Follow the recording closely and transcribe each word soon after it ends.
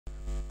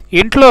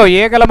ఇంట్లో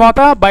ఈగల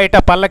మోత బయట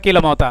పల్లకీల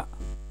మోత.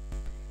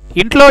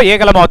 ఇంట్లో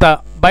ఈగల మోత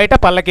బయట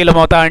పల్లకీల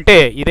మోత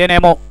అంటే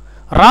ఇదేనేమో.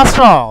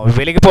 రాష్ట్రం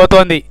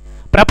వెలిగిపోతోంది.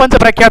 ప్రపంచ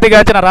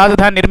ప్రఖ్యాతిగాంచిన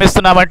రాజధాని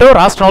నిర్మిస్తున్నామంటూ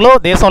రాష్ట్రంలో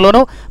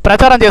దేశంలోనూ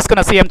ప్రచారం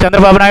చేసుకున్న సీఎం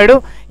చంద్రబాబు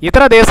నాయుడు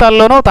ఇతర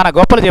దేశాల్లోనూ తన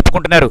గొప్పలు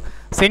చెప్పుకుంటున్నారు.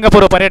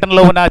 సింగపూర్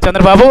పర్యటనలో ఉన్న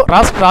చంద్రబాబు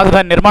రాష్ట్ర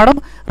రాజధాని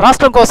నిర్మాణం,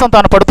 రాష్ట్రం కోసం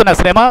తాను పడుతున్న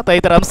శ్రమ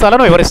తదితర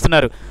అంశాలను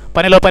వివరిస్తున్నారు.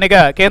 పనిలో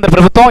పనిగా కేంద్ర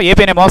ప్రభుత్వం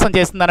ఏపీని మోసం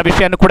చేస్తుందన్న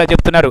విషయాన్ని కూడా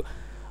చెబుతున్నారు.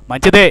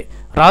 మంచిదే.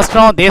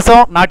 రాష్ట్రం,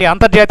 దేశం, నాటి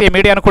అంతర్జాతీయ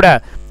మీడియాను కూడా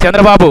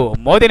చంద్రబాబు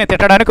మోదీని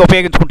తిట్టడానికి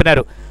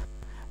ఉపయోగించుకుంటున్నారు.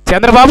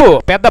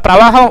 చంద్రబాబు పెద్ద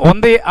ప్రవాహం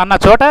ఉంది అన్న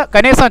చోట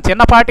కనీసం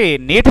చిన్నపాటి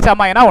నీటి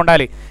చమ్మ అయినా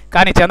ఉండాలి.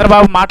 కానీ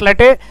చంద్రబాబు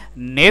మాటలంటే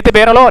నేతి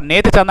బీరలో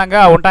నేతి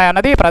చందంగా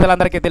ఉంటాయన్నది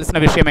ప్రజలందరికీ తెలిసిన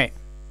విషయమే.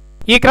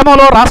 ఈ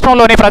క్రమంలో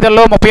రాష్ట్రంలోని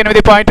ప్రజల్లో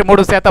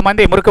 38.3%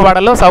 మంది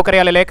మురికివాడల్లో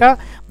సౌకర్యాలు లేక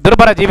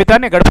దుర్భర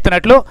జీవితాన్ని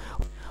గడుపుతున్నట్లు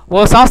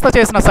ఓ సంస్థ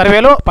చేసిన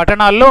సర్వేలో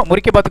పట్టణాల్లో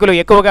మురికి బతుకులు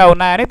ఎక్కువగా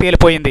ఉన్నాయని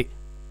తేలిపోయింది.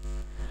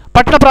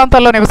 పట్టణ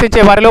ప్రాంతాల్లో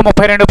నివసించే వారిలో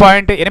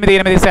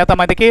 32.88%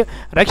 మందికి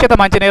రక్షిత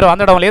మంచినీరు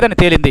అందడం లేదని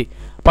తేలింది.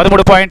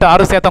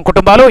 13.6%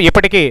 కుటుంబాలు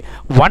ఇప్పటికీ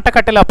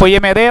వంటకట్టెల పొయ్యి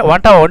మీదే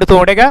వంట వండుతూ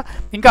ఉండగా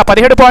ఇంకా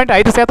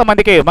 17.5%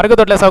 మందికి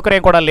మరుగుదొడ్ల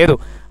సౌకర్యం కూడా లేదు.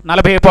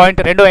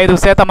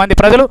 40.25% మంది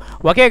ప్రజలు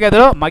ఒకే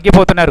గదిలో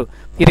మగ్గిపోతున్నారు.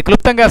 ఇది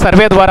క్లుప్తంగా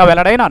సర్వే ద్వారా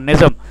వెల్లడైన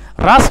నిజం.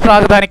 రాష్ట్ర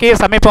రాజధానికి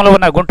సమీపంలో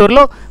ఉన్న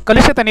గుంటూరులో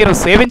కలుషిత నీరు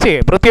సేవించి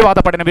మృత్యువాత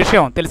పడిన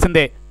విషయం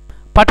తెలిసిందే.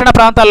 పట్టణ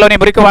ప్రాంతాల్లోని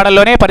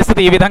మురికివాడల్లోనే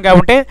పరిస్థితి ఈ విధంగా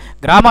ఉంటే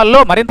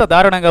గ్రామాల్లో మరింత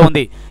దారుణంగా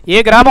ఉంది.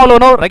 ఏ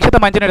గ్రామంలోనూ రక్షిత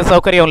మంచినీటి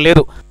సౌకర్యం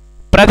లేదు.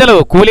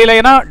 ప్రజలు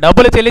కూలీలైనా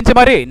డబ్బులు చెల్లించి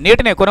మరీ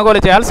నీటిని కొనుగోలు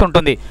చేయాల్సి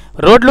ఉంటుంది.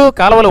 రోడ్లు,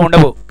 కాలువలు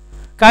ఉండవు.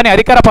 కానీ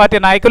అధికార పార్టీ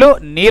నాయకులు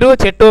నీరు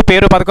చెట్టు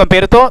పేరు పథకం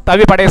పేరుతో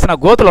తవ్వి పడేసిన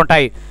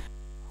గోతులుంటాయి.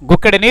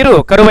 గుక్కడి నీరు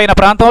కరువైన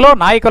ప్రాంతంలో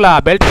నాయకుల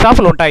బెల్ట్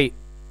షాపులు ఉంటాయి.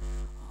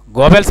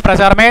 గోబెల్స్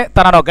ప్రచారమే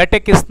తనను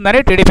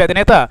గట్టెక్కిస్తుందని టీడీపీ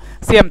అధినేత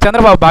సీఎం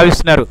చంద్రబాబు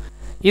భావిస్తున్నారు.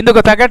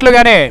 ఇందుకు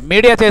తగ్గట్లుగానే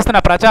మీడియా చేస్తున్న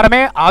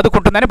ప్రచారమే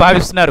ఆదుకుంటుందని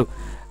భావిస్తున్నారు.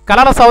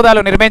 కలల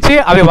సౌదాలు నిర్మించి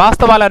అవి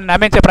వాస్తవాలను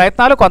నమ్మించే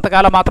ప్రయత్నాలు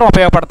కొంతకాలం మాత్రం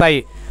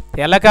ఉపయోగపడతాయి.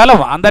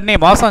 ఎల్లకాలం అందరినీ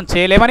మోసం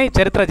చేయలేమని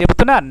చరిత్ర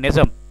చెబుతున్న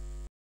నిజం.